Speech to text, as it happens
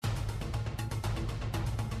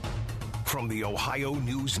From the Ohio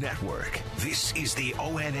News Network, this is the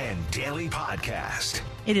ONN Daily Podcast.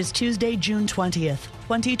 It is Tuesday, June 20th,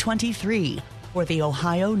 2023. For the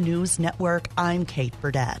Ohio News Network, I'm Kate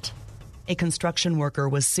Burdett. A construction worker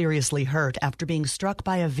was seriously hurt after being struck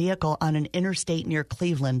by a vehicle on an interstate near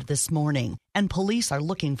Cleveland this morning, and police are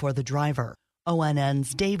looking for the driver.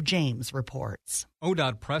 ONN's Dave James reports.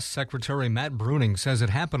 ODOT Press Secretary Matt Bruning says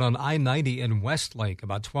it happened on I-90 in Westlake,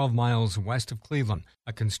 about 12 miles west of Cleveland.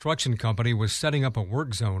 A construction company was setting up a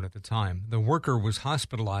work zone at the time. The worker was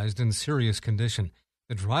hospitalized in serious condition.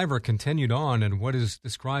 The driver continued on in what is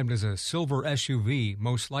described as a silver SUV,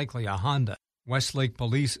 most likely a Honda. Westlake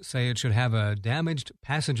police say it should have a damaged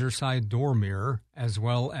passenger side door mirror as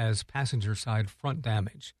well as passenger side front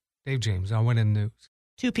damage. Dave James, ONN News.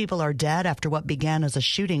 2 people are dead after what began as a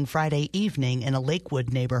shooting Friday evening in a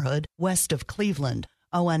Lakewood neighborhood west of Cleveland.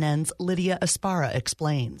 ONN's Lydia Esparra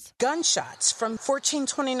explains. Gunshots from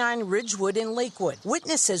 1429 Ridgewood in Lakewood.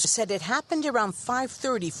 Witnesses said it happened around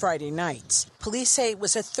 5:30 Friday night. Police say it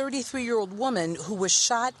was a 33-year-old woman who was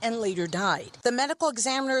shot and later died. The medical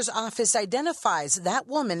examiner's office identifies that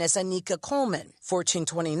woman as Anika Coleman.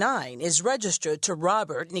 1429 is registered to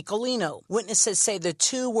Robert Nicolino. Witnesses say the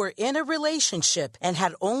two were in a relationship and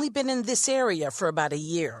had only been in this area for about a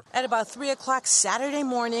year. At about 3 o'clock Saturday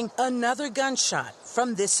morning, another gunshot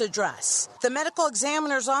from this address. The medical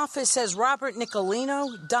examiner's office says Robert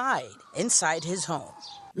Nicolino died inside his home.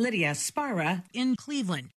 Lydia Sparra in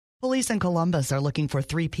Cleveland. Police in Columbus are looking for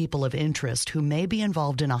 3 people of interest who may be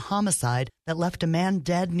involved in a homicide that left a man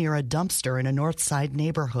dead near a dumpster in a North Side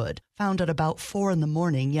neighborhood, found at about 4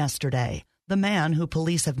 a.m. yesterday. The man, who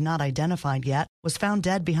police have not identified yet, was found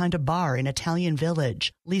dead behind a bar in Italian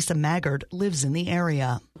Village. Lisa Maggard lives in the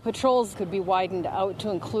area. Patrols could be widened out to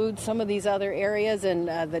include some of these other areas, and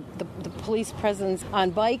the police presence on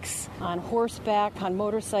bikes, on horseback, on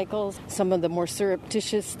motorcycles. Some of the more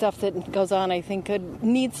surreptitious stuff that goes on, I think,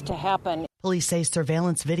 needs to happen. Police say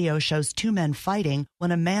surveillance video shows 2 men fighting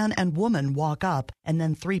when a man and woman walk up and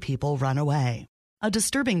then 3 people run away. A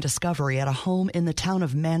disturbing discovery at a home in the town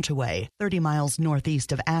of Mantuay, 30 miles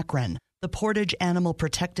northeast of Akron. The Portage Animal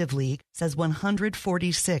Protective League says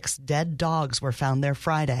 146 dead dogs were found there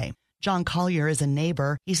Friday. John Collier is a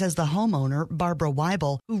neighbor. He says the homeowner, Barbara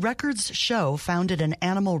Weibel, who records show founded an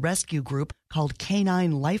animal rescue group called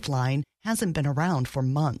Canine Lifeline, hasn't been around for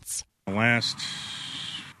months. The last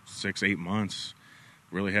 6-8 months,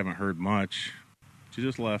 really haven't heard much. She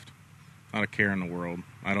just left. Not a care in the world.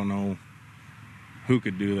 I don't know who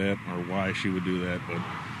could do that or why she would do that, but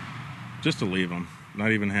just to leave them,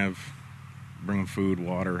 not even bring them food,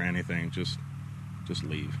 water, or anything, just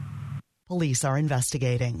leave. Police are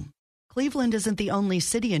investigating. Cleveland isn't the only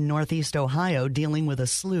city in Northeast Ohio dealing with a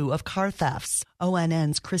slew of car thefts.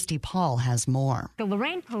 ONN's Christy Paul has more. The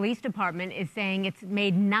Lorain Police Department is saying it's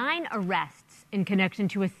made 9 arrests in connection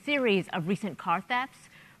to a series of recent car thefts.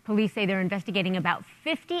 Police say they're investigating about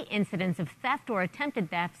 50 incidents of theft or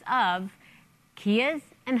attempted thefts of Kias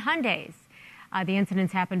and Hyundais. The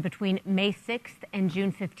incidents happened between May 6th and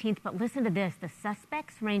June 15th. But listen to this. The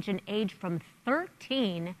suspects range in age from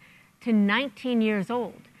 13 to 19 years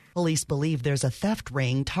old. Police believe there's a theft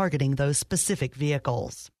ring targeting those specific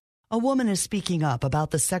vehicles. A woman is speaking up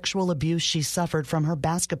about the sexual abuse she suffered from her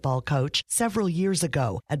basketball coach several years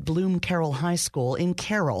ago at Bloom Carroll High School in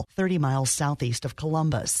Carroll, 30 miles southeast of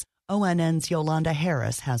Columbus. ONN's Yolanda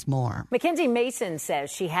Harris has more. Mackenzie Mason says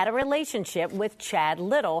she had a relationship with Chad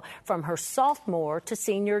Little from her sophomore to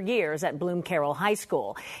senior years at Bloom Carroll High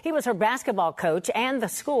School. He was her basketball coach and the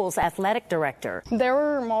school's athletic director. There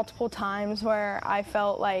were multiple times where I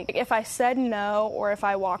felt like if I said no or if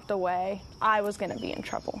I walked away, I was going to be in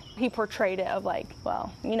trouble. He portrayed it of like,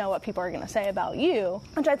 well, you know what people are going to say about you,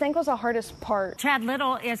 which I think was the hardest part. Chad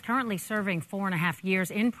Little is currently serving 4.5 years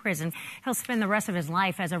in prison. He'll spend the rest of his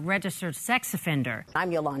life as a registered sex offender.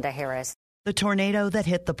 I'm Yolanda Harris. The tornado that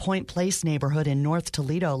hit the Point Place neighborhood in North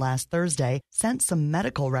Toledo last Thursday sent some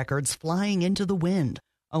medical records flying into the wind.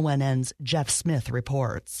 ONN's Jeff Smith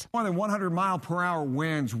reports. More than 100-mile-per-hour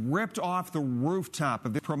winds ripped off the rooftop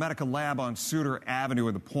of the ProMedica lab on Suter Avenue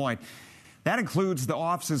in the Point. That includes the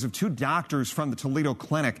offices of 2 doctors from the Toledo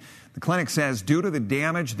clinic. The clinic says due to the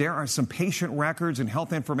damage, there are some patient records and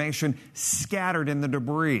health information scattered in the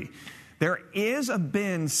debris. There is a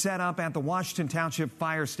bin set up at the Washington Township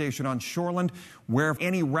Fire Station on Shoreland where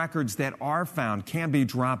any records that are found can be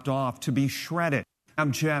dropped off to be shredded.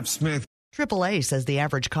 I'm Jeff Smith. AAA says the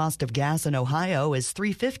average cost of gas in Ohio is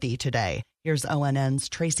 $3.50 today. Here's ONN's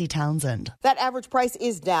Tracy Townsend. That average price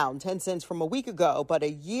is down 10 cents from a week ago, but a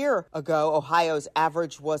year ago, Ohio's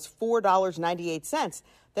average was $4.98.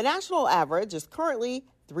 The national average is currently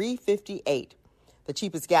 $3.58. The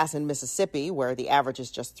cheapest gas in Mississippi, where the average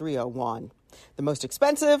is just $3.01. The most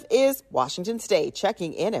expensive is Washington State,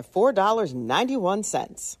 checking in at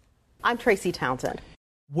 $4.91. I'm Tracy Townsend.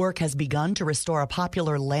 Work has begun to restore a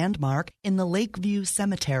popular landmark in the Lakeview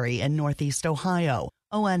Cemetery in Northeast Ohio.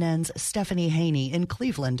 ONN's Stephanie Haney in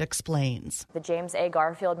Cleveland explains. The James A.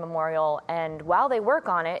 Garfield Memorial, and while they work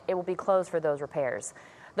on it, it will be closed for those repairs.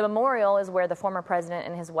 The memorial is where the former president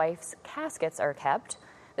and his wife's caskets are kept.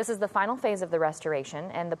 This is the final phase of the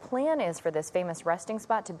restoration, and the plan is for this famous resting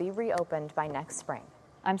spot to be reopened by next spring.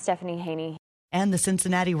 I'm Stephanie Haney. And the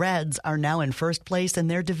Cincinnati Reds are now in first place in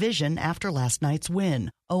their division after last night's win.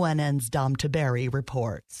 ONN's Dom Taberry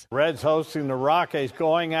reports. Reds hosting the Rockies,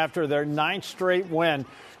 going after their 9th straight win.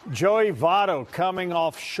 Joey Votto coming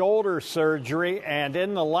off shoulder surgery and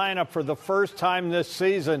in the lineup for the first time this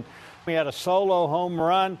season. He had a solo home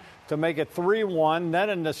run to make it 3-1. Then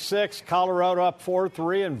in the 6th, Colorado up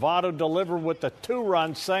 4-3, and Votto delivered with the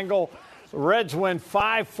 2-run single. The Reds win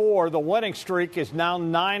 5-4. The winning streak is now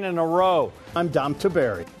 9 in a row. I'm Dom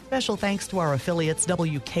Taberry. Special thanks to our affiliates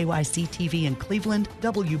WKYC-TV in Cleveland,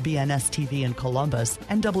 WBNS-TV in Columbus,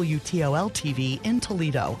 and WTOL-TV in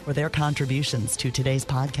Toledo for their contributions to today's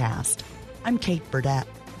podcast. I'm Kate Burdett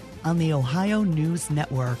on the Ohio News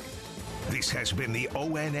Network. This has been the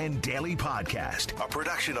ONN Daily Podcast, a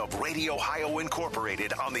production of Radio Ohio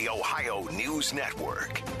Incorporated on the Ohio News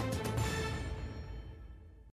Network.